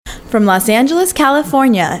From Los Angeles,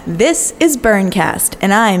 California, this is Burncast,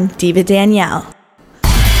 and I'm Diva Danielle.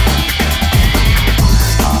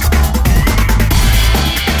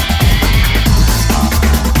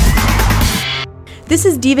 This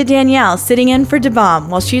is Diva Danielle sitting in for DeBomb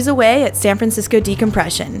while she's away at San Francisco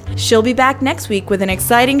Decompression. She'll be back next week with an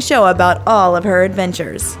exciting show about all of her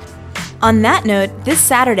adventures. On that note, this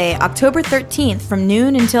Saturday, October 13th from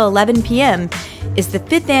noon until 11 p.m. is the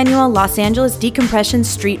 5th annual Los Angeles Decompression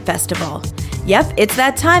Street Festival. Yep, it's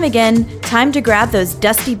that time again. Time to grab those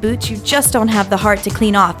dusty boots you just don't have the heart to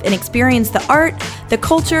clean off and experience the art, the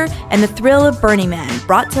culture, and the thrill of Burning Man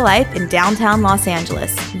brought to life in downtown Los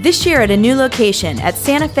Angeles. This year at a new location at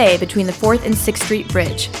Santa Fe between the 4th and 6th Street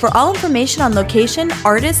Bridge. For all information on location,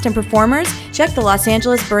 artists, and performers, check the Los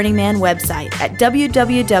Angeles Burning Man website at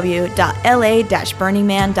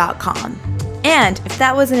www.la-burningman.com. And if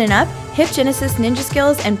that wasn't enough, Hip Genesis, Ninja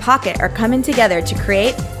Skills, and Pocket are coming together to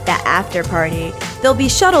create the After Party. There'll be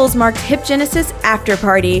shuttles marked Hip Genesis After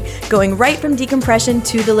Party going right from Decompression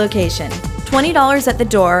to the location. $20 at the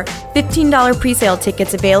door, $15 presale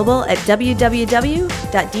tickets available at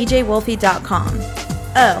www.djwolfie.com.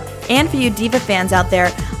 Oh, and for you Diva fans out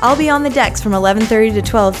there, I'll be on the decks from 11:30 to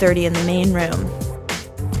 12:30 in the main room.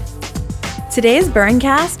 Today's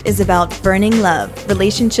Burncast is about burning love,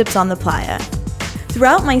 relationships on the playa.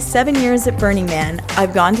 Throughout my 7 years at Burning Man,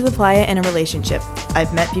 I've gone to the playa in a relationship.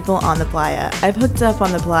 I've met people on the playa. I've hooked up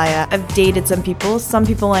on the playa. I've dated some people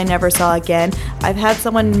I never saw again. I've had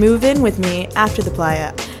someone move in with me after the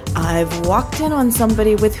playa. I've walked in on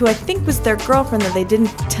somebody with who I think was their girlfriend that they didn't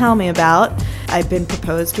tell me about. I've been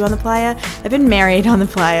proposed to on the playa. I've been married on the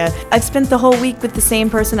playa. I've spent the whole week with the same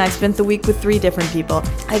person. I've spent the week with 3 different people.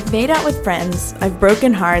 I've made out with friends. I've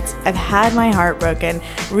broken hearts. I've had my heart broken.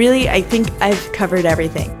 Really, I think I've covered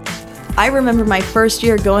everything. I remember my first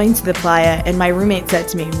year going to the playa, and my roommate said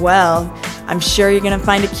to me, "Well, I'm sure you're gonna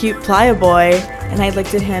find a cute playa boy." And I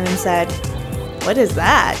looked at him and said, "What is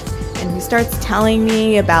that?" And he starts telling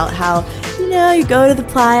me about how, you go to the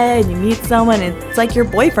playa and you meet someone and it's like your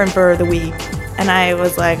boyfriend for the week. And I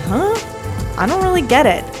was like, I don't really get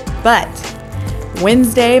it. But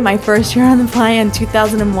Wednesday, my first year on the playa in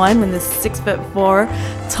 2001, when this 6'4",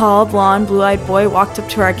 tall, blonde, blue-eyed boy walked up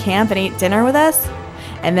to our camp and ate dinner with us,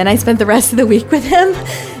 and then I spent the rest of the week with him,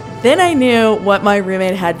 then I knew what my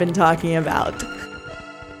roommate had been talking about.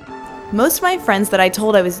 Most of my friends that I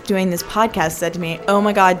told I was doing this podcast said to me, "Oh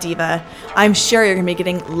my God, Diva, I'm sure you're going to be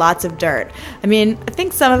getting lots of dirt." I mean, I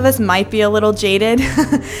think some of us might be a little jaded,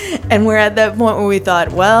 and we're at that point where we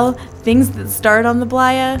thought, well, things that start on the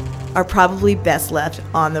playa are probably best left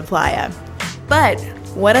on the playa. But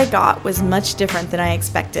what I got was much different than I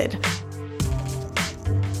expected.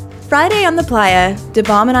 Friday on the playa,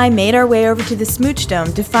 DeBomb and I made our way over to the Smooch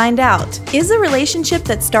Dome to find out, is a relationship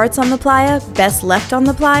that starts on the playa best left on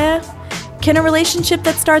the playa? Can a relationship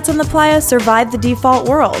that starts on the playa survive the default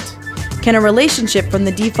world? Can a relationship from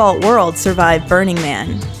the default world survive Burning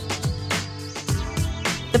Man?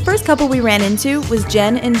 The first couple we ran into was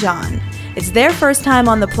Jen and John. It's their first time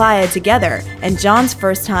on the playa together, and John's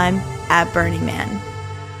first time at Burning Man.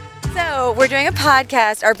 So, we're doing a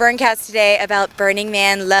podcast, our Burncast today, about Burning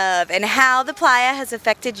Man love and how the playa has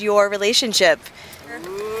affected your relationship.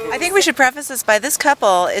 I think we should preface this by this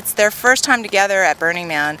couple, it's their first time together at Burning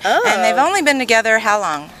Man. Oh. And they've only been together how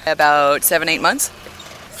long? About 7-8 months.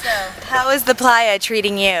 So, how is the playa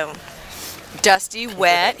treating you? Dusty,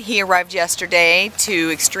 wet. He arrived yesterday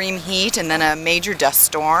to extreme heat and then a major dust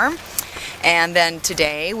storm. And then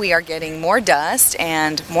today we are getting more dust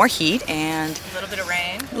and more heat and a little bit of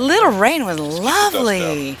rain. Little rain was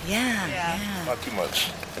lovely. Yeah. Not too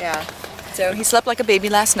much. Yeah. So he slept like a baby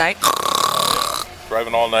last night.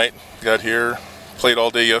 Driving all night, got here, played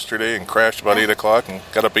all day yesterday and crashed about 8 o'clock and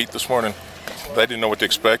got up 8 this morning. I didn't know what to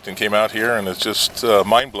expect and came out here and it's just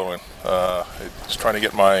mind-blowing. It's trying to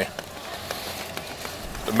get my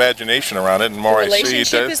imagination around it, and the more I see the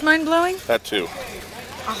relationship is mind-blowing? That too.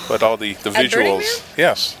 But all the visuals.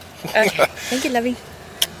 Yes. Okay. Thank you, lovey.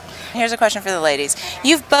 Here's a question for the ladies.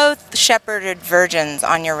 You've both shepherded virgins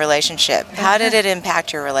on your relationship. How did it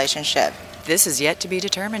impact your relationship? This is yet to be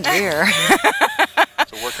determined here.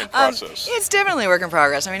 It's a work in process. It's definitely a work in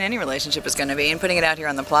progress. I mean, any relationship is going to be, and putting it out here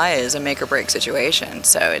on the playa is a make or break situation.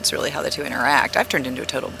 So it's really how the two interact. I've turned into a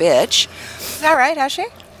total bitch. Is that right, has she?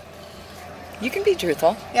 You can be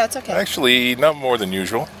truthful. Yeah, it's okay. Actually, not more than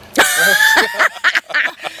usual.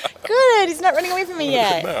 Good, he's not running away from me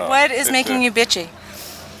yet. No, what is making you bitchy?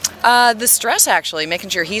 The stress, actually, making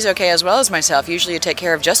sure he's okay as well as myself. Usually you take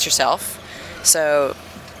care of just yourself. So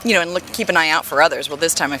and keep an eye out for others. Well,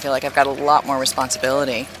 this time I feel like I've got a lot more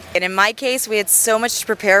responsibility. And in my case, we had so much to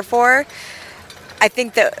prepare for. I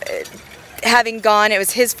think that having gone, it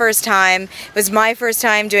was his first time, it was my first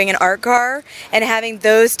time doing an art car, and having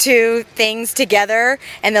those two things together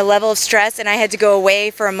and the level of stress, and I had to go away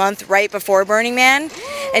for a month right before Burning Man,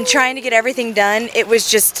 and trying to get everything done, it was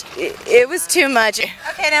too much.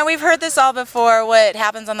 Okay, now we've heard this all before. What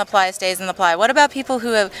happens on the playa stays on the playa. What about people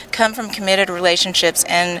who have come from committed relationships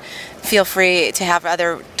and feel free to have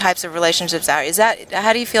other types of relationships out?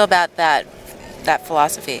 How do you feel about that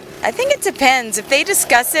philosophy? I think it depends. If they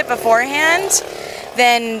discuss it beforehand,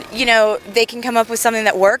 then, they can come up with something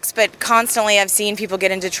that works, but constantly I've seen people get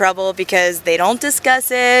into trouble because they don't discuss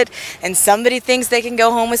it, and somebody thinks they can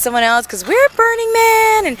go home with someone else because we're at Burning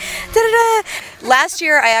Man, and da-da-da. Last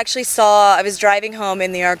year I was driving home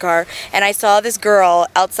in the art car, and I saw this girl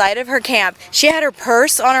outside of her camp. She had her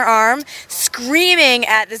purse on her arm, screaming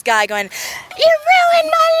at this guy going, "You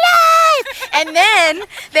ruined my life!" And then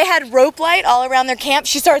they had rope light all around their camp.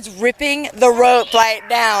 She starts ripping the rope light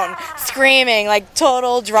down, screaming, like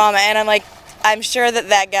total drama. And I'm like, I'm sure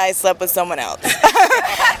that guy slept with someone else.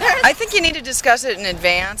 I think you need to discuss it in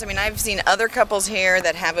advance. I mean, I've seen other couples here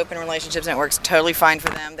that have open relationships and it works totally fine for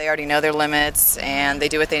them. They already know their limits and they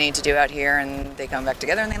do what they need to do out here and they come back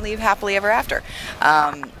together and they leave happily ever after.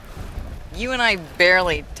 You and I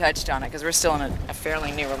barely touched on it because we're still in a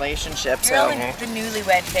fairly new relationship. You're in the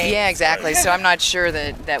newlywed phase. Yeah, exactly. So I'm not sure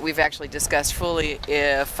that we've actually discussed fully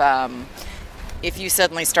if you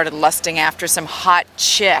suddenly started lusting after some hot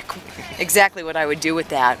chick, exactly what I would do with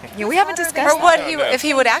that. We haven't discussed Or if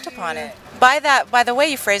he would act upon it. By the way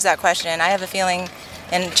you phrase that question, I have a feeling,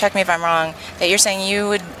 and check me if I'm wrong, that you're saying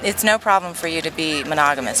it's no problem for you to be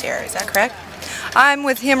monogamous here. Is that correct? I'm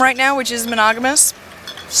with him right now, which is monogamous.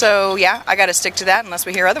 So yeah, I got to stick to that unless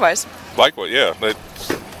we hear otherwise. Likewise, yeah.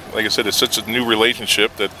 Like I said, it's such a new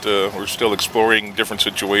relationship that we're still exploring different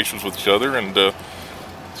situations with each other, and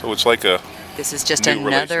so it's like a This is just new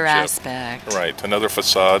another relationship. aspect. Right, another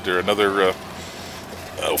facade or another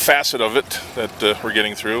facet of it that we're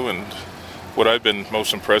getting through. And what I've been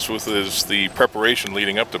most impressed with is the preparation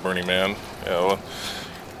leading up to Burning Man.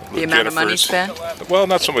 The amount of money spent? Well,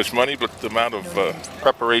 not so much money, but the amount of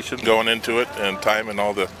preparation going into it and time and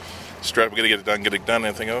all the stress. We got to get it done.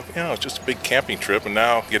 And think, it's just a big camping trip. And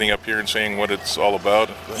now getting up here and seeing what it's all about.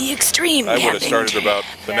 The extreme I would have camping started trip. about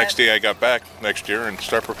the next day I got back next year and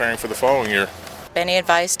start preparing for the following year. Any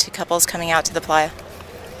advice to couples coming out to the playa?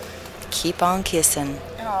 Keep on kissing.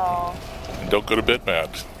 And don't go to bed mad.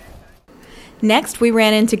 Next, we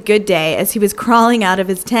ran into Good Day as he was crawling out of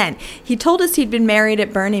his tent. He told us he'd been married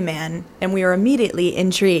at Burning Man, and we were immediately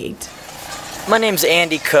intrigued. My name's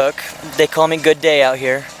Andy Cook. They call me Good Day out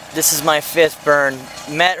here. This is my 5th burn.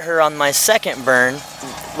 Met her on my 2nd burn.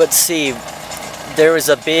 Let's see, there was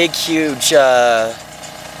a big, huge, I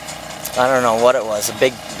don't know what it was, a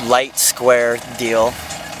big light square deal,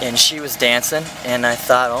 and she was dancing, and I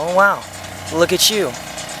thought, oh wow, look at you.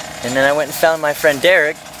 And then I went and found my friend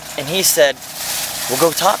Derek, and he said, we'll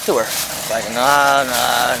go talk to her. I was like,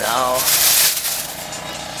 no.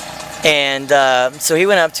 And so he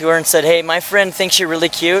went up to her and said, hey, my friend thinks you're really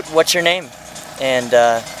cute. What's your name? And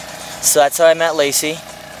so that's how I met Lacey.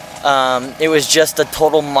 It was just a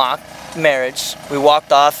total mock marriage. We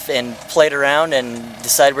walked off and played around and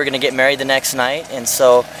decided we're going to get married the next night. And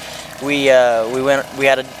so we had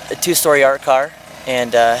a 2-story art car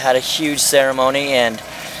and had a huge ceremony. And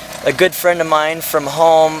a good friend of mine from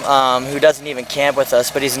home who doesn't even camp with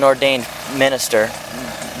us, but he's an ordained minister.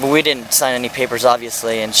 We didn't sign any papers,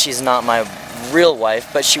 obviously, and she's not my real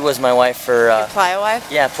wife, but she was my wife for... Playa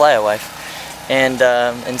wife? Yeah, playa wife.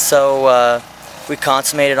 And so we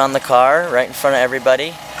consummated on the car right in front of everybody.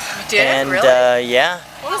 You did? And Really? yeah,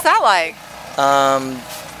 What was that like?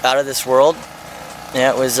 out of this world.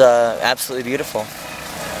 Yeah, it was absolutely beautiful.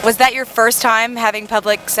 Was that your first time having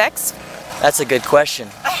public sex? That's a good question.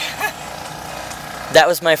 That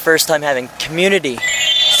was my first time having community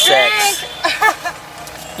sex.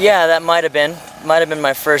 Yeah, that might have been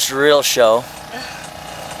my first real show.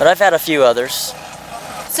 But I've had a few others.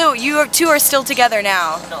 So you two are still together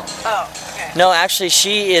now? No. Oh, okay. No, actually,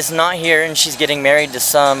 she is not here, and she's getting married to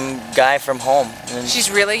some guy from home. And She's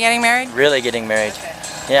really getting married? really getting married.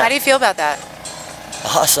 How Yeah, do you feel about that?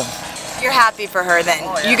 awesome. You're happy for her then?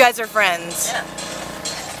 Oh, yeah. You guys are friends? Yeah.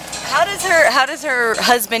 How does her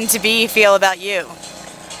husband-to-be feel about you?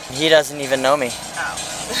 He doesn't even know me.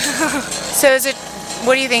 So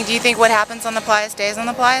what do you think? Do you think what happens on the playa stays on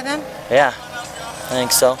the playa then? Yeah, I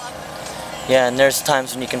think so. Yeah, and there's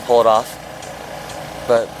times when you can pull it off.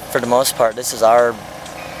 But for the most part, this is our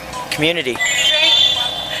community.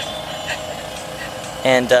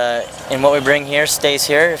 And what we bring here stays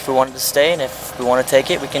here if we want it to stay, and if we want to take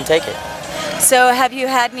it, we can take it. So have you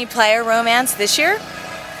had any playa romance this year?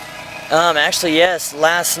 Actually, yes.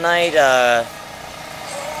 Last night,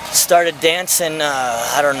 started dancing,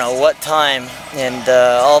 I don't know what time, and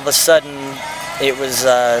all of a sudden it was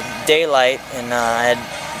daylight, and I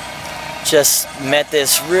had just met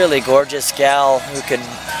this really gorgeous gal who could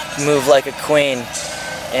move like a queen,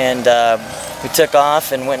 and we took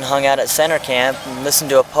off and went and hung out at center camp and listened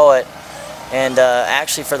to a poet, and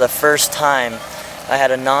actually for the first time I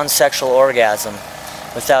had a non-sexual orgasm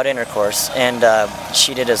without intercourse, and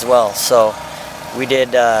she did as well. So we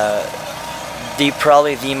did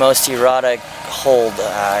probably the most erotic hold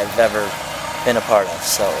I've ever been a part of.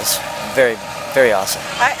 So it was very, very awesome.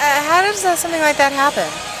 How does something like that happen?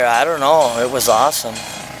 I don't know. It was awesome.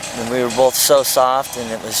 And we were both so soft,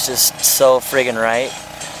 and it was just so friggin' right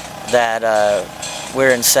that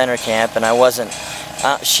we're in center camp, and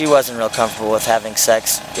she wasn't real comfortable with having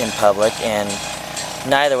sex in public, and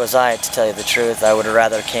neither was I, to tell you the truth. I would have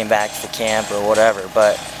rather came back to the camp or whatever,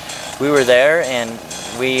 but we were there, and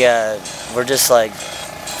we were just like,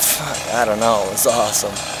 I don't know, it was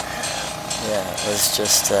awesome. Yeah, it was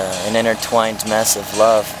just an intertwined mess of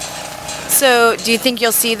love. So do you think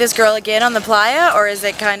you'll see this girl again on the playa, or is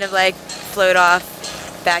it kind of like float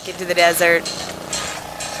off back into the desert?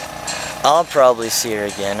 I'll probably see her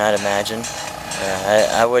again, I'd imagine.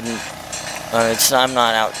 Yeah, I wouldn't, I'm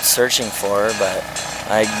not out searching for her, but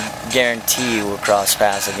I guarantee you we'll cross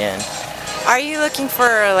paths again. Are you looking for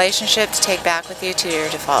a relationship to take back with you to your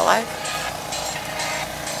default life?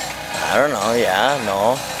 I don't know, yeah,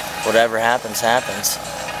 no. Whatever happens, happens.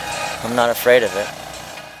 I'm not afraid of it.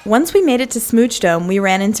 Once we made it to Smooch Dome, we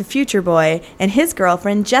ran into Future Boy and his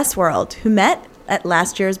girlfriend Jess World, who met at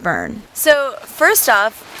last year's burn. So first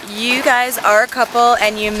off, you guys are a couple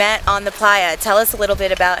and you met on the playa. Tell us a little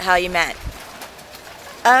bit about how you met.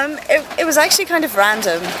 It was actually kind of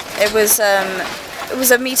random. It was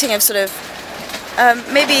a meeting of sort of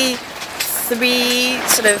maybe 3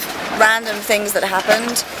 sort of random things that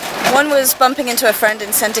happened. One was bumping into a friend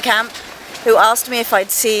in center camp who asked me if I'd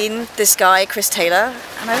seen this guy, Chris Taylor,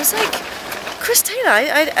 and I was like, Chris Taylor?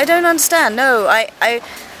 I don't understand. No,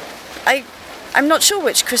 I'm not sure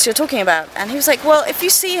which Chris you're talking about. And he was like, well, if you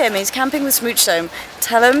see him, he's camping with Smooch Dome,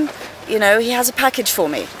 tell him, he has a package for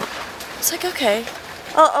me. I was like, okay,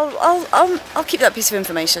 I'll keep that piece of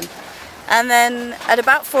information. And then at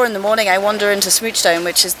about 4 in the morning, I wander into Smooch Dome,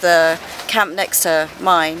 which is the camp next to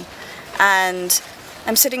mine, and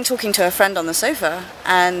I'm sitting talking to a friend on the sofa,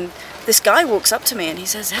 and this guy walks up to me and he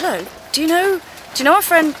says, hello, do you know our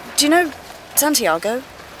friend, do you know Santiago?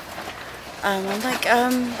 I'm like,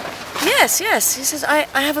 yes. He says, I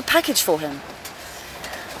have a package for him.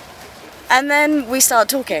 And then we start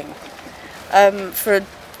talking for,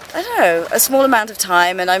 I don't know, a small amount of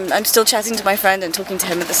time, and I'm still chatting to my friend and talking to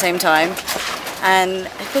him at the same time. And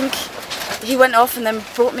I think he went off and then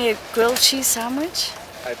brought me a grilled cheese sandwich.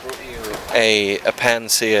 I brought you a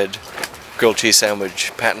pan-seared grilled cheese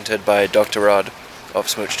sandwich patented by Dr. Rod of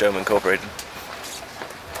Smooch Dome Incorporated.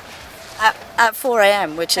 At 4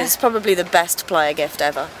 a.m, which is probably the best playa gift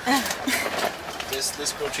ever.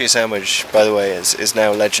 This grilled cheese sandwich, by the way, is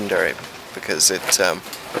now legendary because it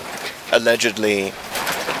allegedly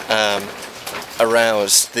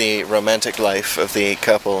aroused the romantic life of the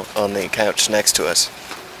couple on the couch next to us.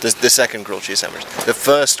 The second grilled cheese sandwich. The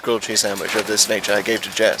first grilled cheese sandwich of this nature I gave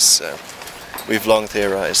to Jess. So we've long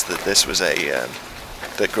theorized that this was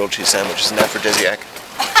that grilled cheese sandwich is an aphrodisiac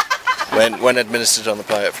when administered on the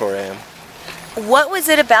playa at 4 a.m. What was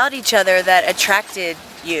it about each other that attracted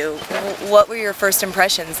you? What were your first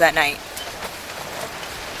impressions that night?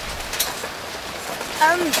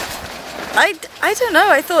 I don't know.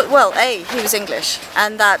 I thought, well, he was English,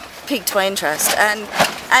 and that piqued my interest,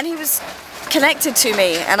 and he was connected to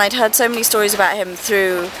me, and I'd heard so many stories about him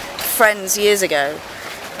through friends years ago,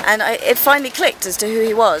 and it finally clicked as to who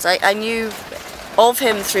he was. I knew of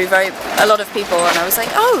him through a lot of people, and I was like,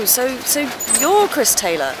 oh, so you're Chris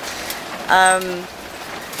Taylor.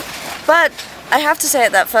 But I have to say,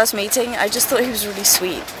 at that first meeting, I just thought he was really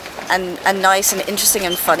sweet and nice and interesting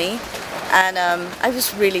and funny, and I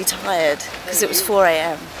was really tired because it was 4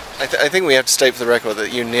 a.m. I think we have to state for the record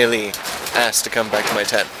that you nearly asked to come back to my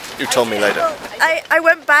tent. You told me later. I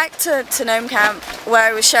went back to Nome Camp, where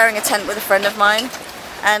I was sharing a tent with a friend of mine,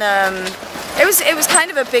 and it was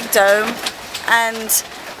kind of a big dome, and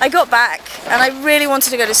I got back and I really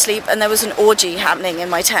wanted to go to sleep, and there was an orgy happening in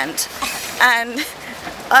my tent, and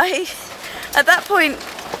I at that point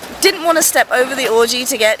didn't want to step over the orgy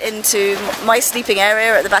to get into my sleeping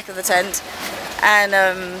area at the back of the tent, and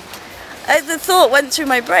The thought went through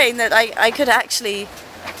my brain that I could actually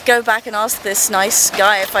go back and ask this nice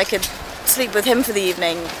guy if I could sleep with him for the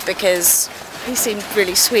evening, because he seemed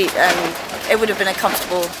really sweet and it would have been a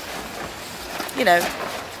comfortable,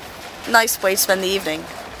 nice way to spend the evening.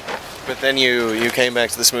 But then you came back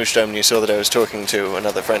to the Smooch Dome and you saw that I was talking to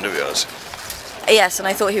another friend of yours. Yes, and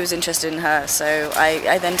I thought he was interested in her, so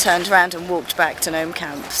I then turned around and walked back to Gnome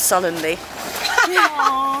Camp sullenly.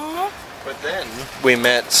 But then we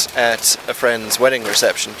met at a friend's wedding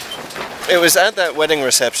reception. It was at that wedding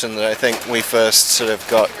reception that I think we first sort of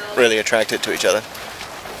got really attracted to each other.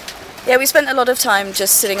 Yeah, we spent a lot of time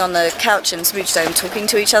just sitting on the couch in Smooch Dome talking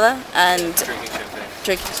to each other and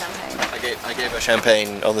drinking champagne. I gave her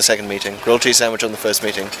champagne on the second meeting, grilled cheese sandwich on the first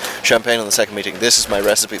meeting, champagne on the second meeting. This is my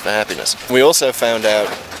recipe for happiness. We also found out,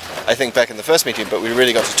 I think back in the first meeting, but we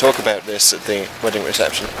really got to talk about this at the wedding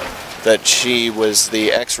reception, that she was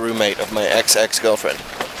the ex-roommate of my ex-girlfriend.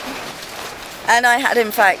 And I had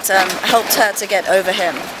in fact helped her to get over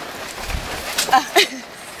him.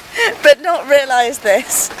 But not realised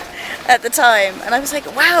this at the time. And I was like,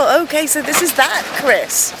 wow, okay, so this is that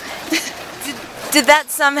Chris. Did that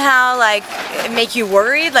somehow make you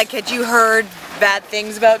worried? Like, had you heard bad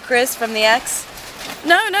things about Chris from the ex?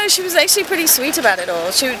 No, she was actually pretty sweet about it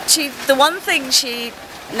all. She the one thing she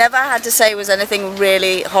never had to say was anything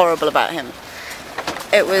really horrible about him.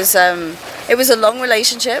 It was a long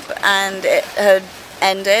relationship and it had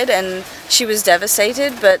ended and she was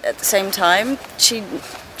devastated, but at the same time she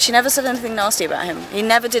never said anything nasty about him. He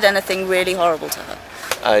never did anything really horrible to her.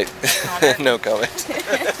 No comment.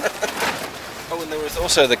 Oh, and there was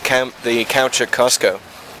also the couch at Costco.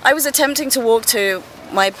 I was attempting to walk to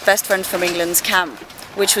my best friend from England's camp,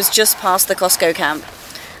 which was just past the Costco camp,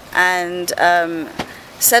 and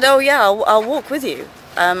said, oh yeah, I'll walk with you.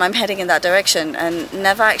 I'm heading in that direction, and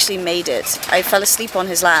never actually made it. I fell asleep on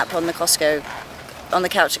his lap on the couch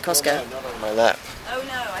at Costco. Oh, no, not on my lap. Oh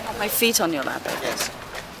no, I had my feet on your lap. Yes.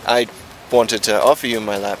 I wanted to offer you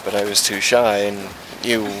my lap, but I was too shy, and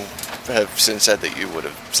you have since said that you would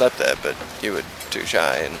have slept there, but you were too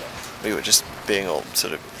shy, and we were just being all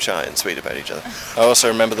sort of shy and sweet about each other. I also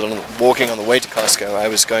remember that walking on the way to Costco, I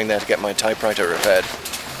was going there to get my typewriter repaired.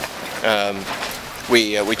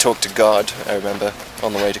 We talked to God, I remember,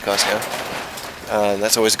 on the way to Costco.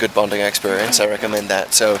 That's always a good bonding experience. I recommend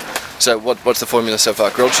that. So what's the formula so far?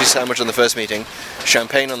 Grilled cheese sandwich on the first meeting,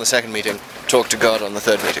 champagne on the second meeting, talk to God on the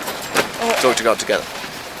third meeting. Talk to God together.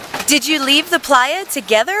 Did you leave the playa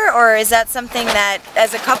together, or is that something that,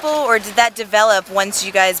 as a couple, or did that develop once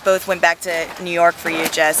you guys both went back to New York for you,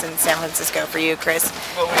 Jess, and San Francisco for you, Chris?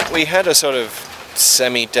 Well, we had a sort of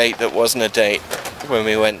semi-date that wasn't a date when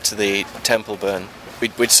we went to the Temple Burn.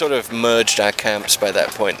 We'd sort of merged our camps by that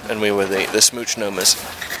point, and we were the Smooch Nomers.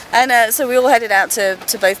 And so we all headed out to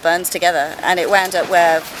both burns together, and it wound up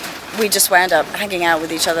where we just wound up hanging out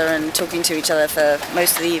with each other and talking to each other for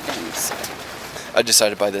most of the evenings. I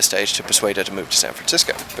decided by this stage to persuade her to move to San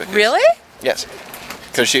Francisco. Really? Yes.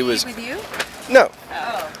 Because she was... With you? No.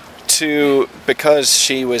 Oh. Because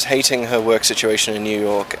she was hating her work situation in New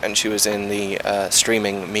York, and she was in the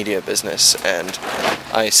streaming media business, and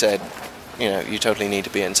I said, you totally need to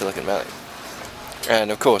be in Silicon Valley.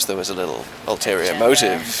 And of course there was a little ulterior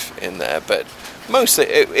motive in there, but mostly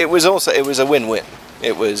it was a win-win.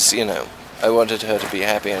 It was, I wanted her to be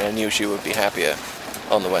happy, and I knew she would be happier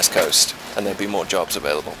on the West Coast, and there'd be more jobs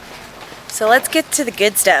available. So let's get to the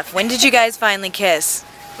good stuff. When did you guys finally kiss?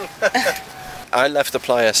 I left the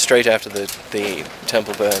playa straight after the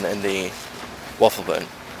Temple Burn and the Waffle Burn,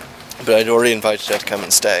 but I'd already invited her to come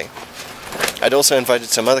and stay. I'd also invited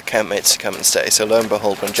some other campmates to come and stay, so lo and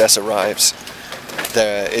behold, when Jess arrives,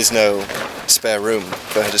 there is no spare room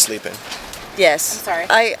for her to sleep in. Yes. I'm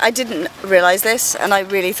sorry. I didn't realise this, and I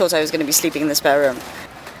really thought I was going to be sleeping in the spare room.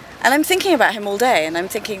 And I'm thinking about him all day, and I'm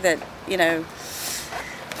thinking that,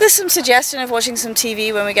 there's some suggestion of watching some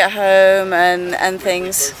TV when we get home and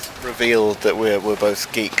things. We revealed that we're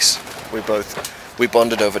both geeks. We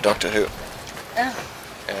bonded over Doctor Who. Oh.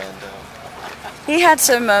 And he had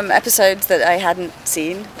some episodes that I hadn't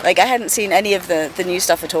seen. I hadn't seen any of the new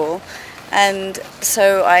stuff at all. And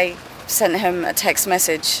so I sent him a text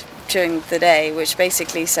message during the day, which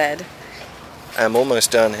basically said, I'm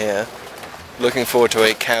almost done here. Looking forward to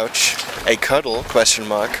a couch, a cuddle, ?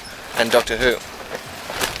 And Doctor Who.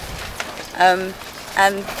 And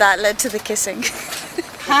that led to the kissing.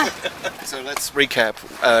 So let's recap.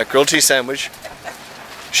 Grilled cheese sandwich,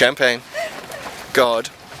 champagne, God,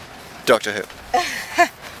 Doctor Who.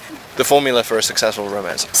 The formula for a successful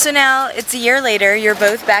romance. So now it's a year later, you're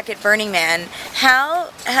both back at Burning Man. How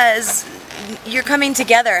has you're coming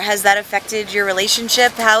together. Has that affected your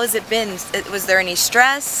relationship? How has it been? Was there any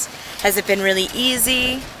stress? Has it been really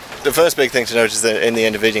easy? The first big thing to note is that in the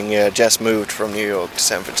end of eating, Jess moved from New York to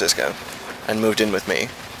San Francisco and moved in with me.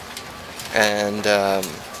 And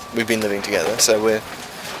we've been living together, so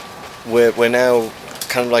we're now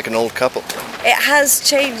kind of like an old couple. It has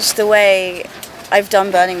changed the way I've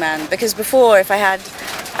done Burning Man, because before, if I had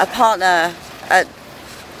a partner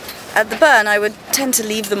at the burn, I would tend to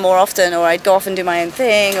leave them more often, or I'd go off and do my own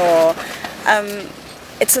thing, or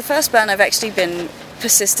it's the first burn I've actually been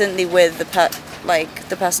persistently with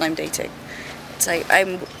the person I'm dating. It's like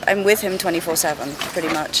I'm with him 24/7 pretty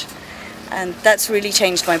much, and that's really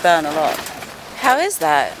changed my burn a lot. How is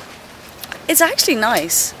that? It's actually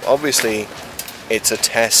nice. Obviously, it's a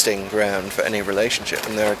testing ground for any relationship,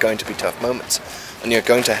 and there are going to be tough moments, and you're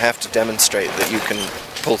going to have to demonstrate that you can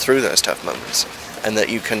pull through those tough moments and that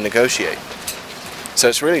you can negotiate. So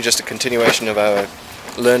it's really just a continuation of our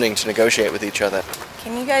learning to negotiate with each other.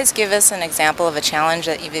 Can you guys give us an example of a challenge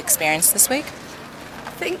that you've experienced this week?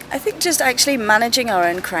 I think just actually managing our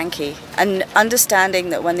own cranky and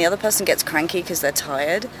understanding that when the other person gets cranky because they're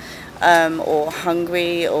tired or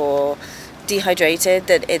hungry or dehydrated,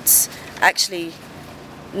 that it's actually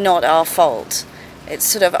not our fault. It's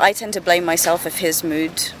sort of, I tend to blame myself if his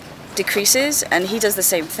mood decreases, and he does the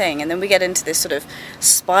same thing, and then we get into this sort of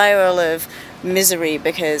spiral of misery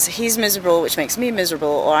because he's miserable, which makes me miserable,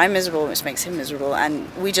 or I'm miserable, which makes him miserable, and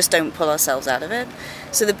we just don't pull ourselves out of it.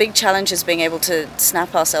 So the big challenge is being able to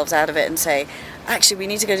snap ourselves out of it and say, actually, we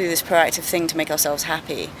need to go do this proactive thing to make ourselves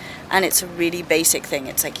happy. And it's a really basic thing.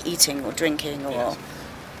 It's like eating or drinking or... Yes.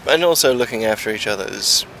 And also looking after each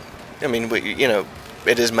other's... I mean,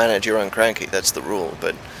 it is manage your own cranky, that's the rule,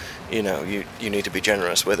 but, you need to be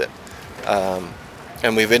generous with it.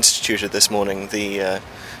 And we've instituted this morning the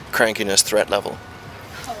crankiness threat level.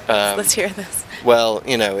 Let's hear this. Well,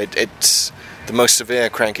 it's the most severe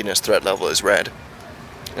crankiness threat level is red,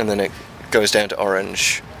 and then it goes down to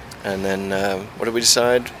orange, and then what did we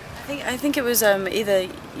decide? I think it was either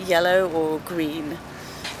yellow or green.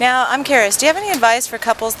 Now, I'm curious, do you have any advice for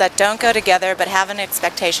couples that don't go together but have an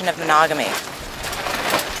expectation of monogamy?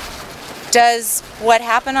 Does what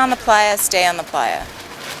happened on the playa stay on the playa?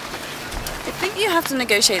 I think you have to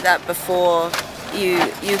negotiate that before you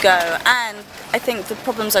go, and I think the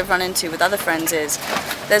problems I've run into with other friends is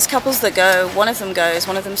there's couples that go, one of them goes,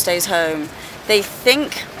 one of them stays home. They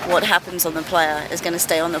think what happens on the playa is going to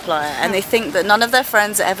stay on the playa, and they think that none of their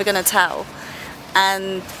friends are ever going to tell.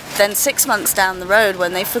 And then 6 months down the road,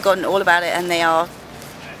 when they've forgotten all about it and they are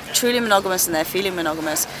truly monogamous and they're feeling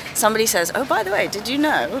monogamous, somebody says, oh, by the way, did you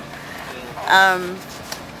know?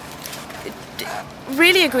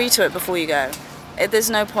 Really agree to it before you go. There's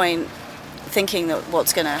no point thinking that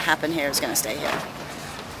what's going to happen here is going to stay here.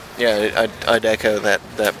 Yeah, I'd echo that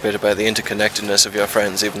bit about the interconnectedness of your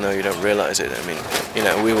friends, even though you don't realize it. I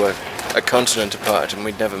mean, we were a continent apart and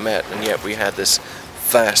we'd never met, and yet we had this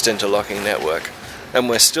vast interlocking network. And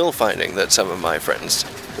we're still finding that some of my friends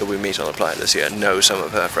that we meet on the playa this year know some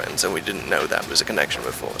of her friends, and we didn't know that was a connection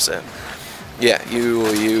before. So, yeah,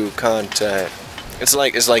 you can't. It's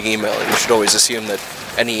like email. You should always assume that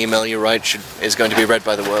any email you write is going to be read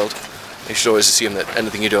by the world. You should always assume that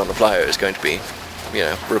anything you do on the playa is going to be,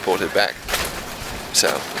 reported back.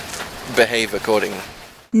 So, behave accordingly.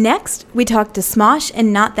 Next, we talked to Smosh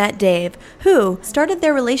and Not That Dave, who started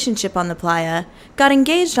their relationship on the playa, got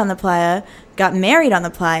engaged on the playa, got married on the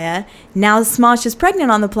playa, now Smosh is pregnant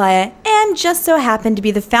on the playa, and just so happened to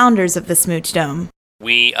be the founders of the Smooch Dome.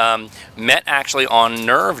 We met actually on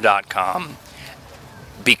Nerve.com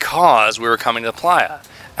because we were coming to the playa.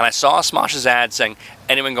 And I saw Smosh's ad saying,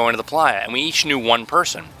 anyone going to the playa? And we each knew one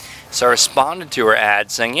person. So I responded to her ad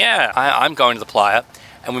saying, yeah, I'm going to the playa.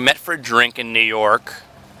 And we met for a drink in New York.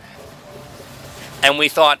 And we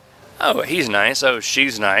thought, oh, he's nice. Oh,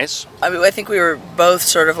 she's nice. I think we were both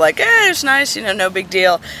sort of like, it's nice, no big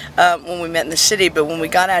deal when we met in the city. But when we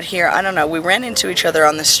got out here, I don't know, we ran into each other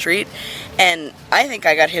on the street. And I think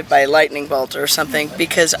I got hit by a lightning bolt or something,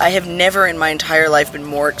 because I have never in my entire life been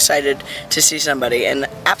more excited to see somebody, and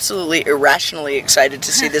absolutely irrationally excited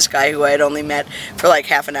to see this guy who I had only met for like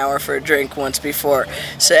half an hour for a drink once before.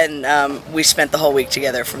 So, and we spent the whole week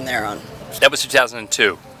together from there on. That was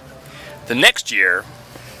 2002. The next year,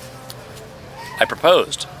 I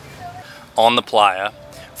proposed on the playa,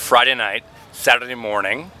 Friday night, Saturday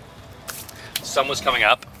morning. Sun was coming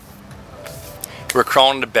up. We were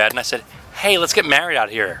crawling into bed, and I said, hey, let's get married out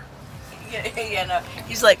here. No.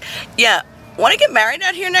 He's like, yeah, want to get married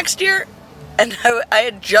out here next year? And I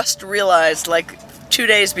had just realized, like, 2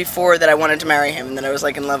 days before that I wanted to marry him, and that I was,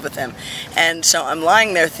 like, in love with him. And so I'm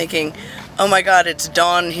lying there thinking, oh my God, it's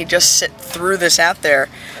dawn. He just threw this out there.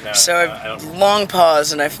 So I long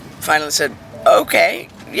paused, and I finally said, okay,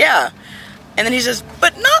 yeah. And then he says,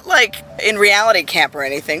 but not like in reality camp or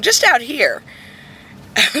anything, just out here.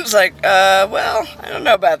 I was like, well, I don't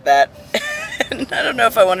know about that. I don't know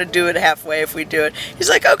if I want to do it halfway if we do it. He's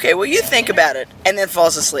like, okay, well, you think about it, and then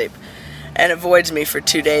falls asleep and avoids me for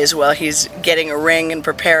 2 days while he's getting a ring and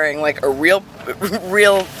preparing like a real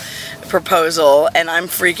proposal, and I'm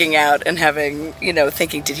freaking out and having,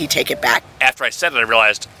 thinking, did he take it back? After I said it, I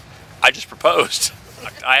realized I just proposed.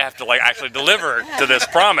 I have to actually deliver to this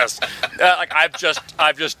promise. I've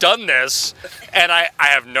just done this, and I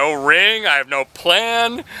have no ring, I have no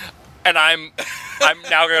plan, and I'm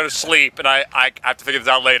now going to sleep, and I have to figure this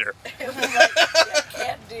out later.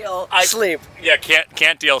 Can't deal sleep. Yeah,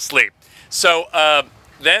 can't deal sleep. So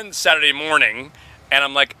then Saturday morning, and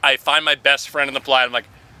I'm like, I find my best friend in the playa. I'm like,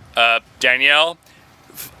 Danielle,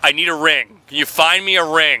 I need a ring. Can you find me a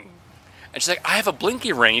ring? And she's like, I have a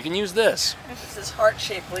blinky ring. You can use this. It's this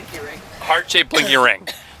heart-shaped blinky ring. Heart-shaped blinky ring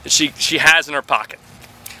that she has in her pocket.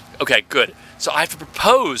 Okay, good. So I have to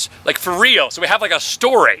propose, for real. So we have a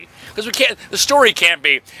story. Because the story can't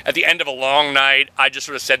be at the end of a long night, I just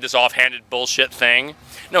sort of said this offhanded bullshit thing.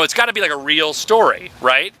 No, it's got to be a real story,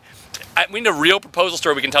 right? We need a real proposal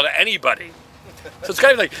story we can tell to anybody. So it's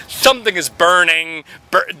got to be something is burning,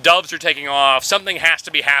 doves are taking off, something has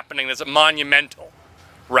to be happening that's monumental,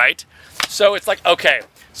 right? So it's okay,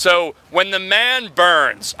 so when the man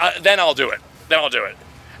burns, then I'll do it.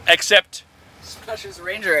 Except... Smosh's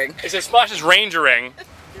Ranger ring. It's a Smosh's Ranger ring.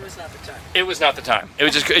 It was not the time. It was not the time. It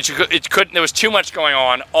was just, it couldn't, there was too much going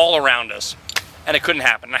on all around us, and it couldn't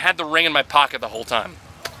happen. And I had the ring in my pocket the whole time.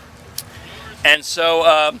 And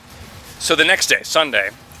so, so the next day, Sunday,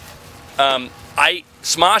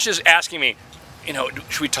 Smosh is asking me,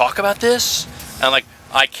 should we talk about this? And I'm like,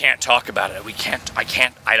 I can't talk about it.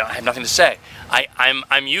 I have nothing to say.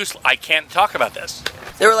 I'm useless. I can't talk about this.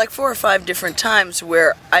 There were 4 or 5 different times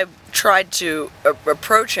where I tried to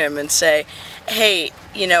approach him and say, hey,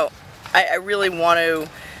 I really want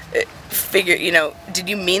to figure, did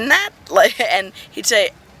you mean that? And he'd say,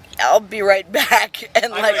 I'll be right back,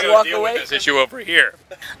 and walk away. With this issue over here.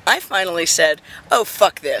 I finally said, oh,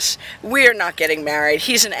 fuck this. We're not getting married.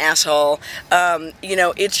 He's an asshole.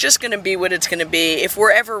 It's just going to be what it's going to be. If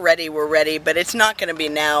we're ever ready, we're ready, but it's not going to be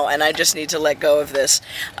now, and I just need to let go of this.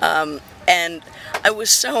 And I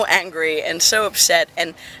was so angry and so upset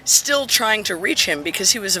and still trying to reach him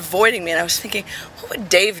because he was avoiding me, and I was thinking, what would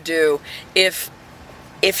Dave do if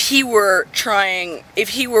he were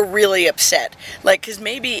really upset, because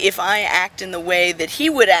maybe if I act in the way that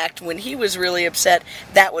he would act when he was really upset,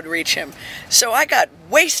 that would reach him. So I got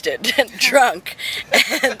wasted and drunk,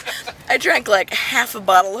 and I drank half a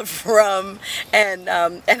bottle of rum, and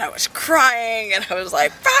I was crying, and I was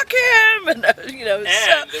like, fuck him, and there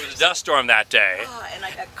was a dust storm that day. And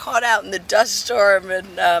I got caught out in the dust storm,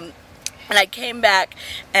 and I came back,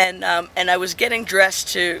 and I was getting dressed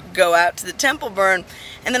to go out to the temple burn,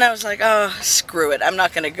 and then I was like, oh, screw it, I'm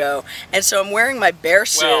not going to go. And so I'm wearing my bear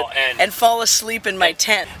suit and fall asleep in my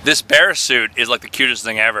tent. This bear suit is the cutest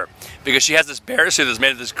thing ever, because she has this bear suit that's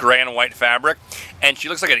made of this gray and white fabric, and she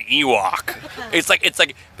looks like an Ewok.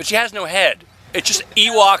 But she has no head. It's just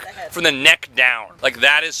Ewok from the neck down.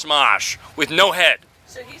 That is Smosh, with no head.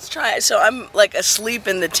 So I'm asleep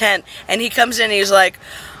in the tent, and he comes in and he's like,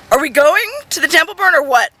 are we going to the temple burn or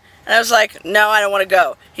what? And I was like, no, I don't want to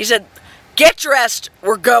go. He said, get dressed,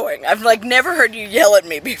 we're going. I've never heard you yell at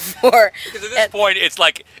me before. Because at this point, it's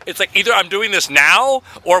either I'm doing this now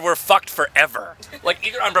or we're fucked forever.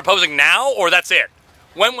 Either I'm proposing now or that's it.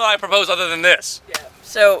 When will I propose other than this? Yeah.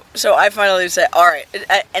 So I finally said, all right.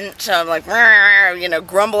 And so I'm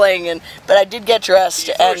grumbling, but I did get dressed.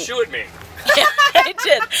 You threw a shoe at me. Yeah, I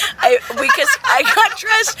did. Because I got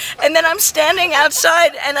dressed, and then I'm standing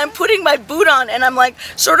outside, and I'm putting my boot on, and I'm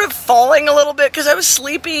sort of falling a little bit because I was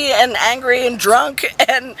sleepy and angry and drunk,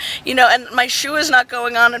 and and my shoe is not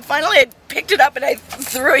going on. And finally, I picked it up and I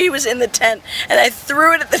threw. He was in the tent, and I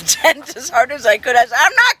threw it at the tent as hard as I could. I said,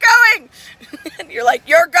 "I'm not going," and you're like,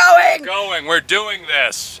 "You're going." We're going. We're doing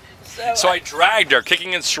this. So I dragged her,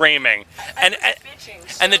 kicking and screaming, and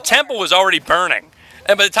the temple was already burning.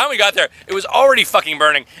 And by the time we got there, it was already fucking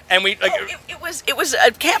burning, and we it was a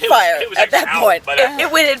campfire at that point.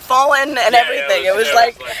 It had fallen and everything.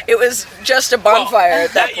 It was just a bonfire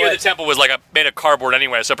at that point. That year the temple was made of cardboard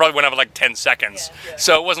anyway, so it probably went up in 10 seconds. Yeah.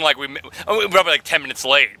 So it wasn't we were probably 10 minutes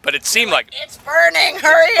late, but it seemed it's burning.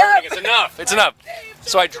 Hurry up! It's enough. It's enough.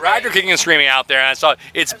 So I dragged her kicking and screaming out there, and I saw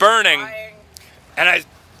it's burning, and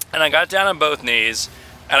I got down on both knees,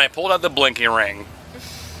 and I pulled out the blinky ring.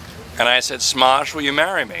 And I said, Smosh, will you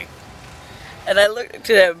marry me? And I looked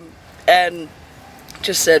at him and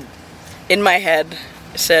just said, in my head,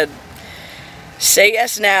 said, say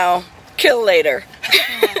yes now, kill later.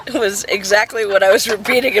 It was exactly what I was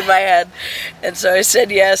repeating in my head. And so I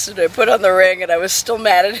said yes, and I put on the ring, and I was still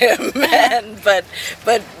mad at him, but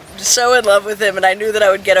so in love with him, and I knew that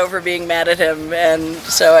I would get over being mad at him, and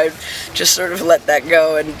so I just sort of let that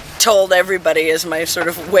go and told everybody as my sort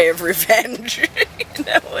of way of revenge,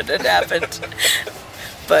 what had happened.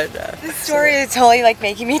 But this story is totally like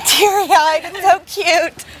making me teary-eyed. It's so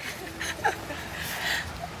cute.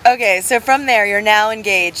 Okay, so from there, you're now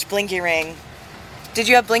engaged. Blinky ring. Did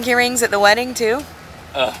you have blinky rings at the wedding too?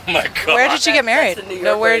 Oh my God! Where did you get married?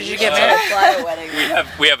 No, where did you get married?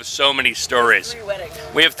 We have so many stories.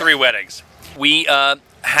 We have 3 weddings. We had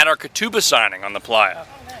our ketubah signing on the playa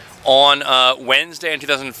on Wednesday in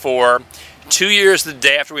 2004, 2 years the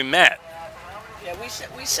day after we met. Yeah,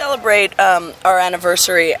 we celebrate our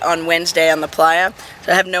anniversary on Wednesday on the playa.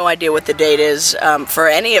 So I have no idea what the date is for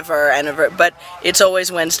any of our anniversary, but it's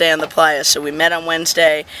always Wednesday on the playa. So we met on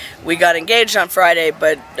Wednesday. We got engaged on Friday,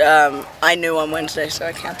 but I knew on Wednesday, so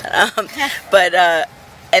I count that.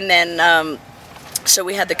 So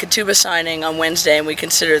we had the ketubah signing on Wednesday, and we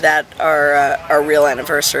consider that our real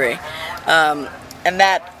anniversary. And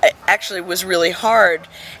that actually was really hard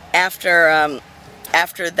after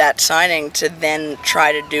that signing to then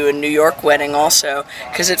try to do a New York wedding also,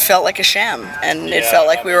 because it felt like a sham, and it felt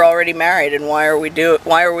like we were already married, and why are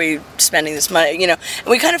we spending this money, and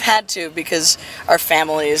we kind of had to because our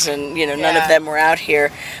families and none of them were out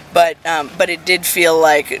here, but it did feel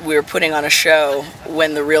like we were putting on a show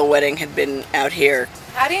when the real wedding had been out here.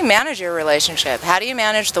 How do you manage your relationship? How do you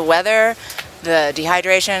manage the weather, the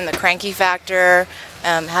dehydration, the cranky factor?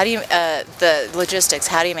 How do you the logistics?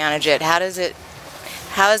 How do you manage it? How is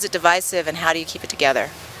it divisive, and how do you keep it together?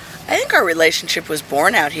 I think our relationship was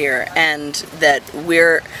born out here, and that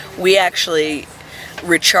we actually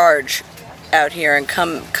recharge out here and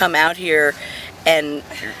come out here and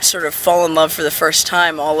sort of fall in love for the first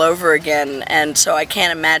time all over again. And so I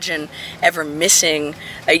can't imagine ever missing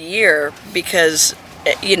a year, because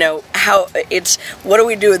how it's what do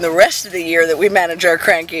we do in the rest of the year that we manage our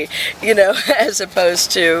cranky, as opposed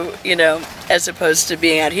to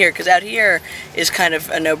being out here, because out here is kind of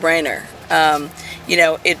a no-brainer.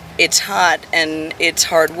 It's hot and it's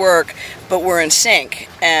hard work, but we're in sync,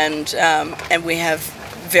 and we have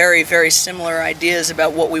very, very similar ideas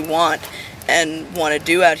about what we want to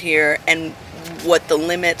do out here and what the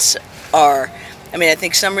limits are. I mean, I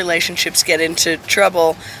think some relationships get into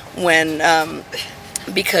trouble when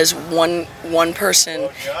because one person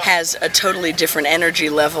has a totally different energy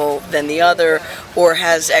level than the other, or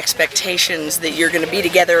has expectations that you're going to be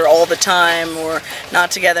together all the time or not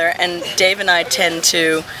together. And Dave and I tend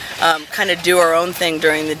to kind of do our own thing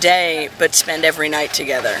during the day, but spend every night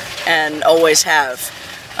together, and always have.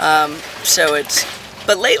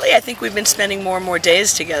 But lately I think we've been spending more and more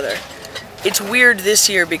days together. It's weird this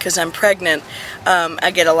year because I'm pregnant. I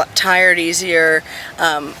get a lot tired easier.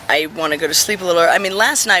 I want to go to sleep a little. I mean,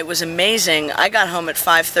 last night was amazing. I got home at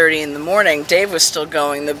 5:30 in the morning. Dave was still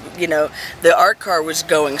going. The art car was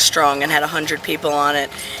going strong and had 100 people on it.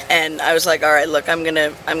 And I was like, all right, look, I'm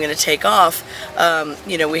gonna take off.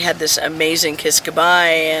 We had this amazing kiss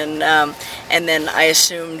goodbye, and then I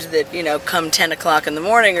assumed that come 10 o'clock in the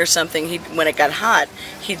morning or something, when it got hot,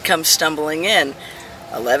 he'd come stumbling in.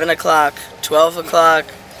 11 o'clock, 12 o'clock,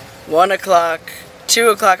 1 o'clock, 2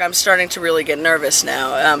 o'clock, I'm starting to really get nervous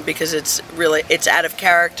now, because it's out of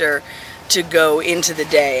character to go into the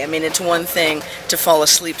day. I mean, it's one thing to fall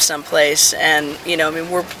asleep someplace, and,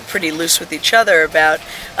 we're pretty loose with each other about,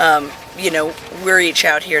 we're each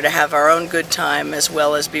out here to have our own good time as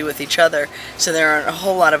well as be with each other, so there aren't a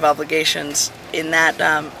whole lot of obligations in that,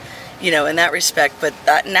 in that respect, but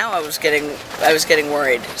now I was getting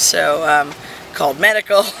worried, so, called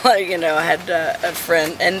medical. I had a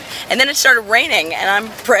friend, and then it started raining, and I'm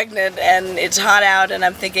pregnant, and it's hot out, and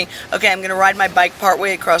I'm thinking, okay, I'm going to ride my bike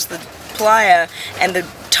partway across the playa, and the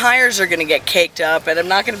tires are going to get caked up, and I'm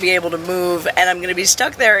not going to be able to move, and I'm going to be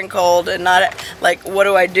stuck there in cold, and not, like, what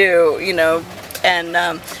do I do,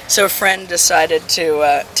 And so a friend decided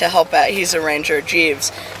to help out. He's a ranger,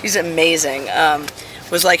 Jeeves. He's amazing.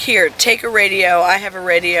 Was like, here, take a radio, I have a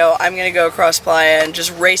radio, I'm going to go across playa and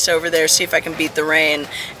just race over there, see if I can beat the rain,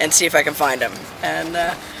 and see if I can find him. And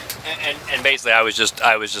basically I was just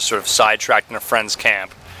sort of sidetracked in a friend's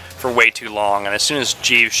camp for way too long, and as soon as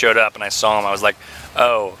Jeeves showed up and I saw him, I was like,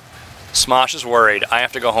 oh, Smosh is worried, I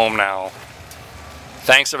have to go home now.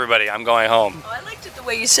 Thanks, everybody. I'm going home. Oh, I liked it the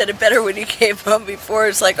way you said it better when you came home before.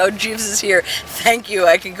 It's like, oh, Jeeves is here. Thank you.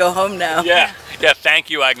 I can go home now. Yeah. Thank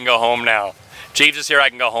you. I can go home now. Jeeves is here. I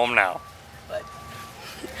can go home now. But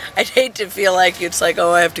I'd hate to feel like it's like,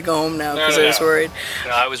 oh, I have to go home now because I was worried.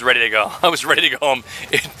 No, I was ready to go. I was ready to go home.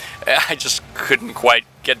 I just couldn't quite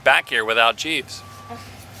get back here without Jeeves.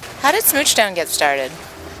 How did Smoochtown get started?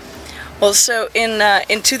 Well, so in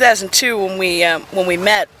 2002 when we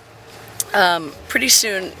met, pretty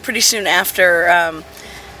soon after.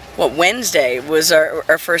 Wednesday was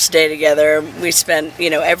our first day together. We spent,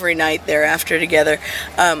 every night thereafter together.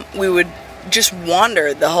 We would just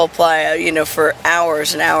wander the whole playa, for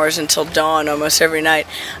hours and hours until dawn almost every night.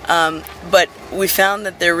 But we found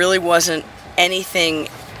that there really wasn't anything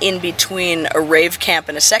in between a rave camp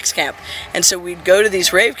and a sex camp. And so we'd go to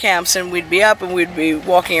these rave camps and we'd be up and we'd be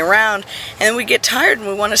walking around and then we'd get tired and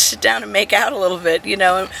we want to sit down and make out a little bit,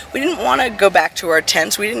 and we didn't want to go back to our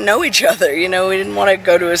tents. We didn't know each other, we didn't want to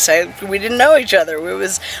go to a site. We didn't know each other. It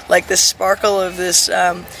was like the sparkle of this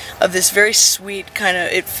very sweet kind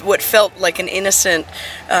of, what felt like an innocent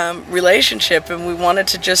relationship, and we wanted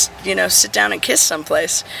to just, sit down and kiss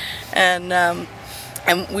someplace.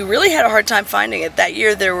 And we really had a hard time finding it. That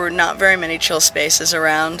year there were not very many chill spaces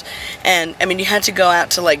around. And, you had to go out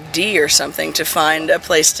to like D or something to find a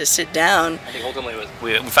place to sit down. I think ultimately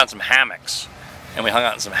we found some hammocks. And we hung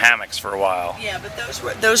out in some hammocks for a while. Yeah,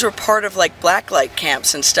 but those were part of like blacklight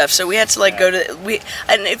camps and stuff. So we had to like go to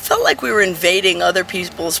and it felt like we were invading other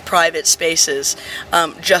people's private spaces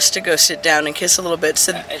just to go sit down and kiss a little bit.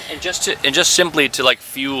 So and just simply to like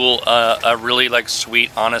fuel a really like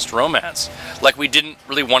sweet, honest romance. Like we didn't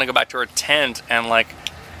really want to go back to our tent and like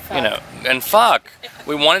and fuck.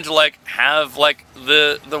 We wanted to like have like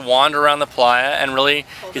the wander around the playa and really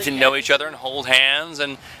get to know each other and hold hands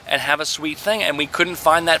and have a sweet thing, and we couldn't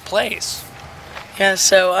find that place. Yeah,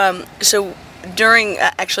 so during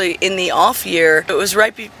actually in the off year, it was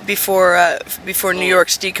right before New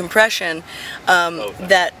York's decompression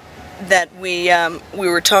that we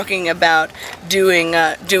were talking about doing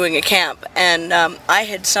a camp, and I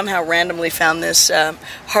had somehow randomly found this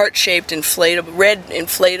heart-shaped red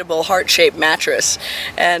inflatable heart-shaped mattress,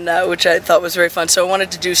 and which I thought was very fun. So I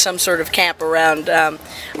wanted to do some sort of camp around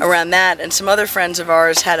that, and some other friends of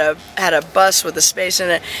ours had a bus with a space in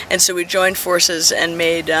it, and so we joined forces and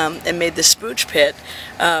made the Smooch Pit,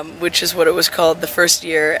 which is what it was called the first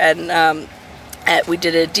year, and. We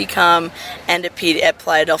did a decom and a Pete at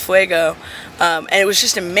Playa del Fuego, and it was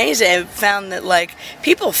just amazing. I found that like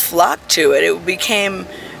people flocked to it. It became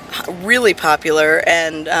really popular,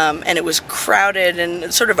 and it was crowded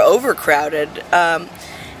and sort of overcrowded, and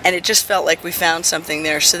it just felt like we found something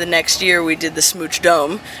there. So the next year we did the Smooch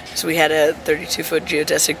Dome. So we had a 32-foot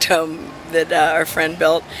geodesic dome that our friend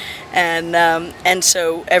built, and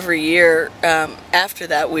so every year after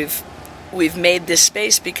that we've made this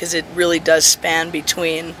space because it really does span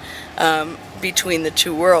between the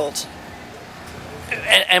two worlds.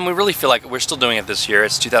 And we really feel like we're still doing it this year.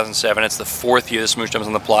 It's 2007. It's the fourth year the Smooch Dome's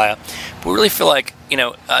on the playa. But we really feel like,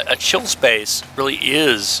 a chill space really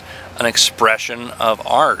is an expression of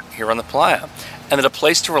art here on the playa. And that a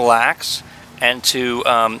place to relax and to,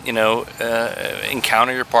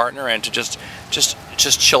 encounter your partner and to just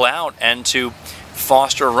chill out and to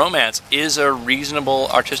foster a romance is a reasonable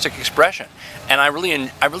artistic expression, and I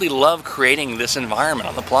really love creating this environment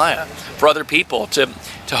on the playa for other people to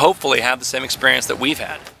hopefully have the same experience that we've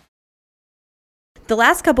had. The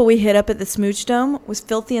last couple we hit up at the Smooch Dome was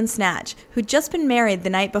Filthy and Snatch, who'd just been married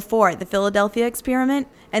the night before at the Philadelphia Experiment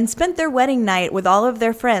and spent their wedding night with all of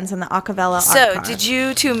their friends on the Acapella art So, car. did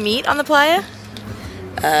you two meet on the playa?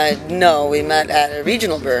 No, we met at a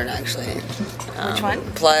regional burn actually. Which one?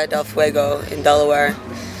 Playa del Fuego in Delaware.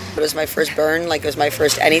 It was my first burn, like it was my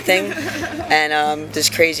first anything. And this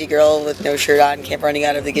crazy girl with no shirt on came running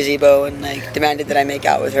out of the gazebo and like demanded that I make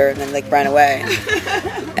out with her, and then like ran away.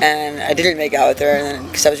 And I didn't make out with her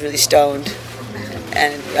because I was really stoned.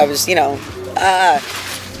 And I was, and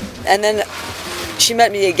then she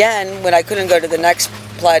met me again when I couldn't go to the next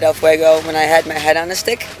Playa del Fuego when I had my head on a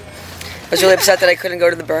stick. I was really upset that I couldn't go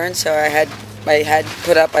to the burn, so I had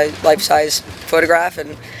put up my life-size photograph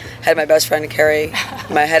and had my best friend carry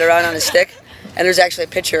my head around on a stick. And there's actually a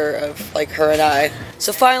picture of like her and I.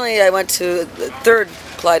 So finally I went to the third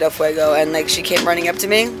Playa del Fuego, and like she came running up to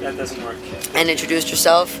me and introduced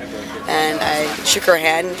herself, and I shook her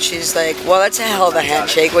hand, and she's like, well, that's a hell of a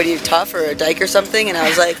handshake. What are you, tough or a dyke or something? And I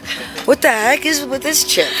was like, what the heck is with this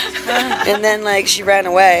chick? And then like she ran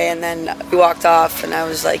away, and then we walked off, and I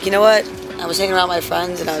was like, you know what? I was hanging around with my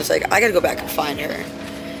friends, and I was like, I gotta go back and find her.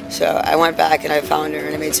 So I went back and I found her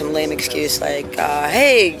and I made some lame excuse like,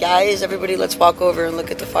 hey guys, everybody let's walk over and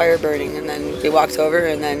look at the fire burning. And then we walked over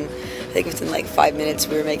and then I think within like 5 minutes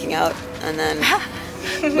we were making out. And then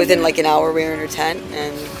within like an hour we were in her tent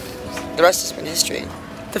and the rest has been history.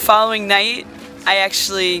 The following night, I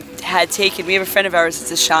actually we have a friend of ours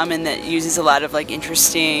that's a shaman that uses a lot of like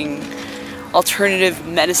interesting alternative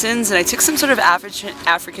medicines, and I took some sort of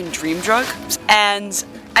African dream drug, and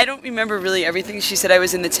I don't remember really everything. She said I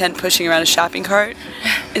was in the tent pushing around a shopping cart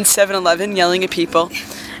in 7-Eleven yelling at people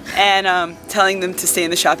and telling them to stay in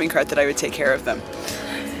the shopping cart, that I would take care of them.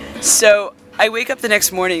 So I wake up the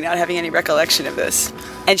next morning not having any recollection of this,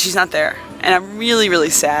 and she's not there. And I'm really, really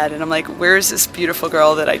sad, and I'm like, where's this beautiful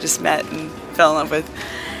girl that I just met and fell in love with?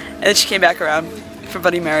 And then she came back around for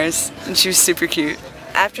Bloody Marys, and she was super cute.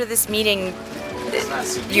 After this meeting,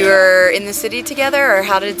 you were in the city together, or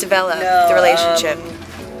how did it develop, the relationship?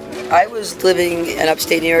 I was living in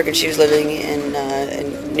upstate New York and she was living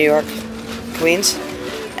in New York, Queens.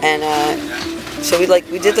 And so we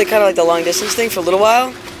did kind of like the long distance thing for a little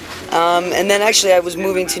while. And then actually I was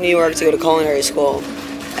moving to New York to go to culinary school.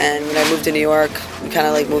 And when I moved to New York, we kind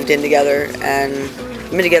of like moved in together, and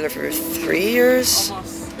we've been together for 3 years.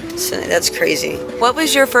 So that's crazy. What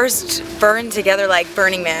was your first burn together like,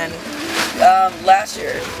 Burning Man? Last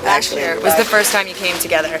year. Last year was the first time you came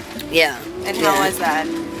together. Yeah. And how was that?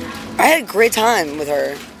 I had a great time with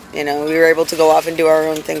her. You know, we were able to go off and do our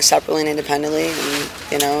own things separately and independently, and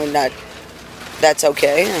you know, that's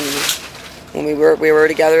okay. And when we were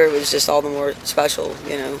together, it was just all the more special.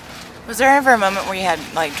 You know. Was there ever a moment where you had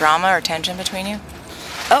like drama or tension between you?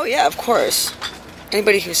 Oh yeah, of course.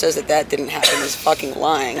 Anybody who says that didn't happen is fucking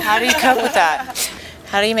lying. How do you cope with that?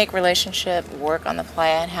 How do you make relationship work on the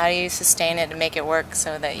playa, and how do you sustain it and make it work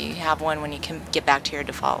so that you have one when you can get back to your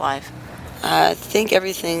default life? I think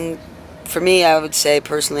everything, for me, I would say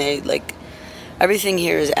personally, like everything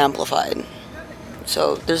here is amplified.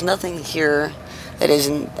 So there's nothing here that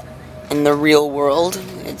isn't in the real world.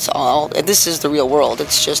 This is the real world.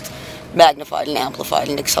 It's just magnified and amplified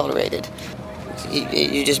and accelerated.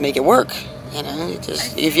 You just make it work. You know,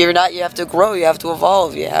 if you're not, you have to grow, you have to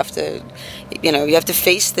evolve, you have to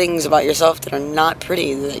face things about yourself that are not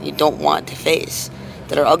pretty, that you don't want to face,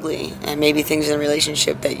 that are ugly, and maybe things in a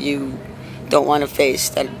relationship that you don't want to face,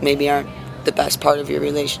 that maybe aren't the best part of your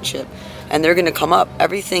relationship. And they're going to come up.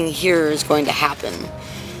 Everything here is going to happen.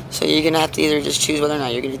 So you're going to have to either just choose whether or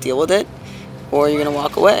not you're going to deal with it, or you're going to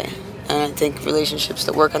walk away. And I think relationships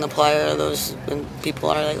that work on the playa are those when people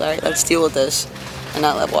are like, all right, let's deal with this, and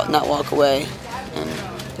not walk away. And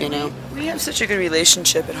you know, we have such a good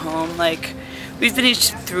relationship at home. Like we've been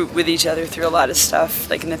with each other through a lot of stuff.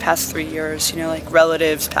 Like in the past 3 years, you know, like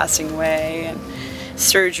relatives passing away and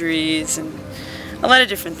surgeries and a lot of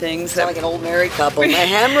different things. Sound like an old married couple. My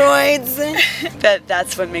hemorrhoids.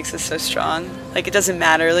 That's what makes us so strong. Like it doesn't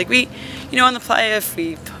matter. Like we, you know, on the playa, if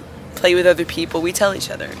we play with other people, we tell each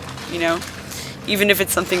other. You know, even if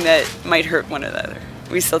it's something that might hurt one another,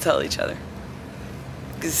 we still tell each other.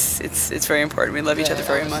 Because it's very important. We love each other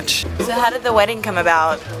very much. So how did the wedding come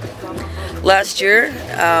about? Last year,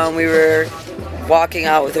 we were walking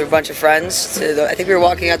out with a bunch of friends. I think we were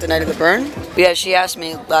walking out the night of the burn. But yeah, she asked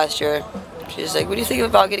me last year. She was like, what do you think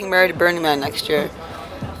about getting married at Burning Man next year?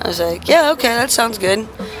 I was like, yeah, okay, that sounds good.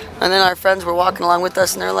 And then our friends were walking along with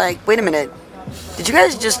us, and they're like, wait a minute, did you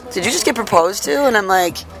just get proposed to? And I'm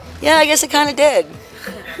like, yeah, I guess I kind of did.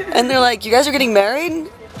 And they're like, you guys are getting married?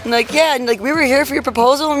 I'm like, yeah, and like we were here for your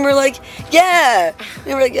proposal, and we're like, yeah. And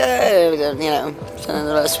we were like, yeah, you know. So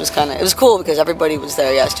the rest was it was cool because everybody was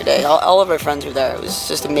there yesterday. All of our friends were there. It was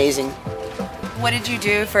just amazing. What did you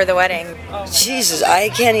do for the wedding? Jesus, I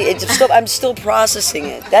can't. I'm still processing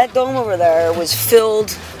it. That dome over there was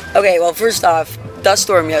filled. Okay, well, first off, dust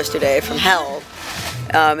storm yesterday from hell,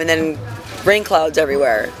 and then rain clouds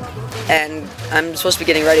everywhere. And I'm supposed to be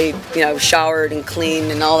getting ready, you know, showered and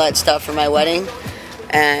cleaned and all that stuff for my wedding.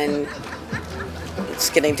 And it's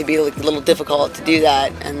getting to be a little difficult to do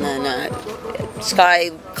that. And then sky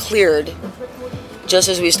cleared just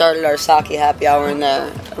as we started our sake happy hour in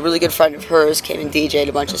there. A really good friend of hers came and DJ'd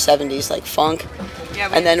a bunch of 70s like funk.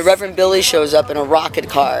 And then Reverend Billy shows up in a rocket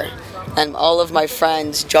car, and all of my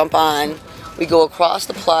friends jump on. We go across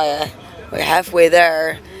the playa. We're halfway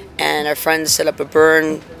there, and our friends set up a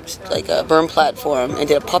burn platform and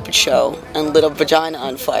did a puppet show and lit a vagina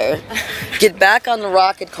on fire. Get back on the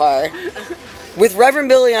rocket car with Reverend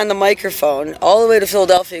Billy on the microphone all the way to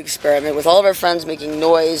Philadelphia Experiment with all of our friends making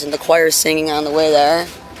noise and the choir singing on the way there.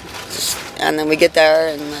 And then we get there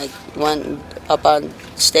and like went up on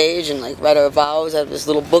stage and like read our vows out of this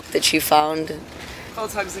little book that she found.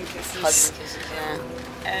 Called Hugs and Kisses. Hugs and Kisses, yeah.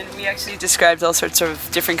 And we actually described all sorts of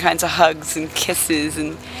different kinds of hugs and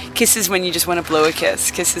kisses when you just want to blow a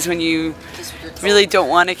kiss, kisses when you really don't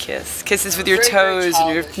want to kiss, kisses with your toes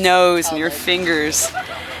and your nose and your fingers.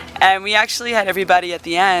 And we actually had everybody at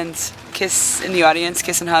the end kiss in the audience,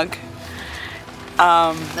 kiss and hug.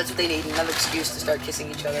 That's what they need, another excuse to start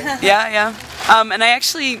kissing each other. Yeah. And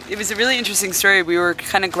it was a really interesting story. We were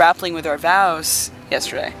kind of grappling with our vows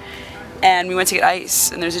yesterday. And we went to get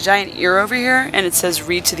ice, and there's a giant ear over here, and it says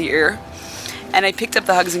read to the ear. And I picked up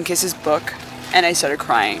the Hugs and Kisses book, and I started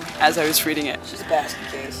crying as I was reading it. She's a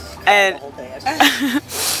basket case. And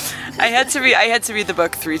I had to read the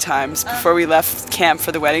book 3 times before we left camp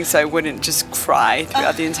for the wedding, so I wouldn't just cry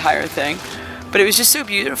throughout the entire thing. But it was just so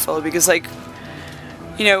beautiful because, like,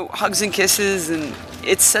 you know, hugs and kisses, and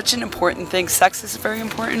it's such an important thing. Sex is very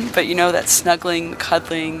important, but you know that snuggling,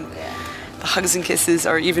 cuddling, the hugs and kisses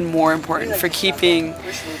are even more important for keeping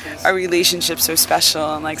our relationship so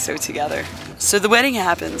special and like so together. So the wedding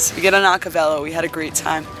happens. We get on Acapella. We had a great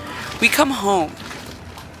time. We come home,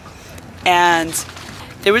 and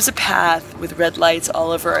there was a path with red lights all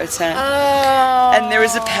over our tent, and there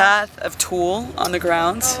was a path of tulle on the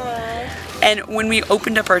ground. And when we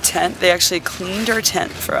opened up our tent, they actually cleaned our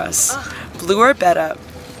tent for us, blew our bed up,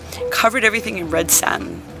 covered everything in red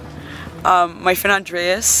satin. My friend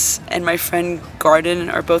Andreas and my friend Garden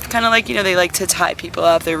are both kind of like, you know, they like to tie people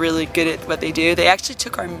up. They're really good at what they do. They actually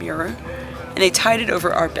took our mirror and they tied it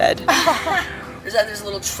over our bed. There's a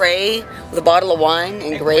little tray with a bottle of wine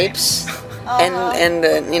and grapes.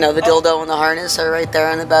 And you know, the dildo and the harness are right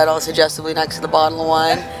there on the bed, all suggestively next to the bottle of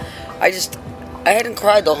wine. I hadn't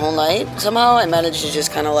cried the whole night. Somehow I managed to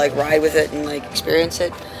just kind of like ride with it and like experience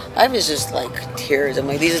it. I was just like tears. I'm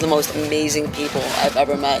like, these are the most amazing people I've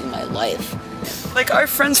ever met in my life. Like our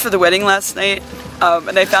friends for the wedding last night,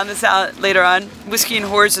 and I found this out later on. Whiskey and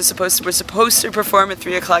Whores was supposed to perform at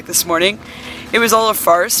 3:00 this morning. It was all a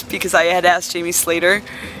farce because I had asked Jamie Slater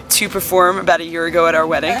to perform about a year ago at our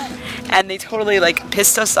wedding, and they totally like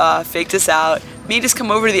pissed us off, faked us out, made us come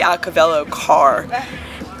over to the Acapella car.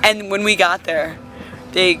 And when we got there,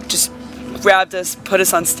 they just grabbed us, put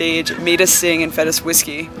us on stage, made us sing, and fed us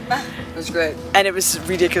whiskey. It was great. And it was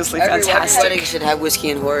ridiculously fantastic. Every wedding should have whiskey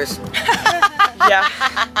and whores. Yeah.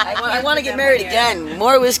 I want to get married again.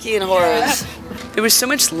 More whiskey and whores. There was so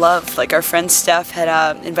much love. Like our friend Steph had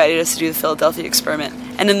invited us to do the Philadelphia experiment.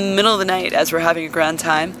 And in the middle of the night, as we're having a grand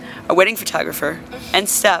time, a wedding photographer and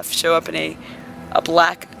Steph show up in a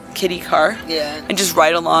black kitty car and just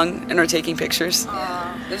ride along and are taking pictures.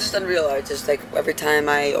 It's just unreal. I just like every time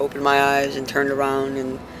I opened my eyes and turned around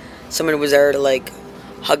and someone was there to like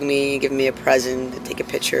hug me, give me a present, to take a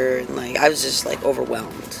picture, and like I was just like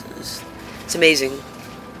overwhelmed. It's amazing.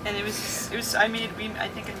 And I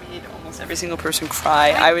think I made almost every single person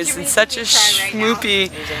cry. I was in such a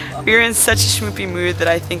schmoopy, we were in such a schmoopy mood that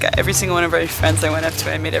I think every single one of our friends I went up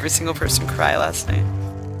to, I made every single person cry last night.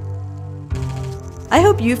 I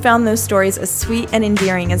hope you found those stories as sweet and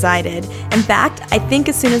endearing as I did. In fact, I think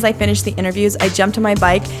as soon as I finished the interviews, I jumped on my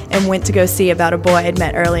bike and went to go see about a boy I'd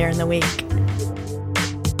met earlier in the week.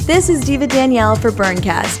 This is Diva Danielle for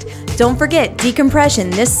Burncast. Don't forget,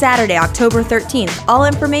 Decompression this Saturday, October 13th. All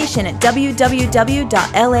information at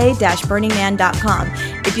www.la-burningman.com.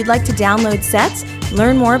 If you'd like to download sets,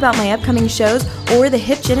 learn more about my upcoming shows, or the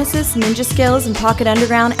Hip Genesis, Ninja Skills, and Pocket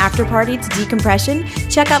Underground after party to Decompression,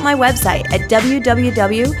 check out my website at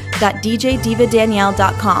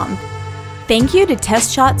www.djdivadanielle.com. Thank you to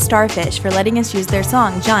Test Shot Starfish for letting us use their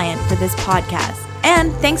song Giant for this podcast.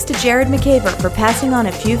 And thanks to Jared McCaver for passing on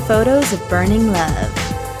a few photos of burning love.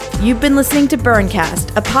 You've been listening to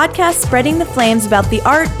Burncast, a podcast spreading the flames about the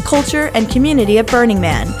art, culture, and community of Burning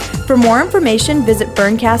Man. For more information, visit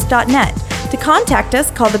burncast.net. To contact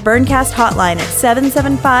us, call the Burncast hotline at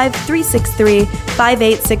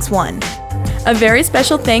 775-363-5861. A very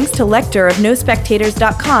special thanks to Lecter of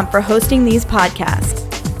NoSpectators.com for hosting these podcasts.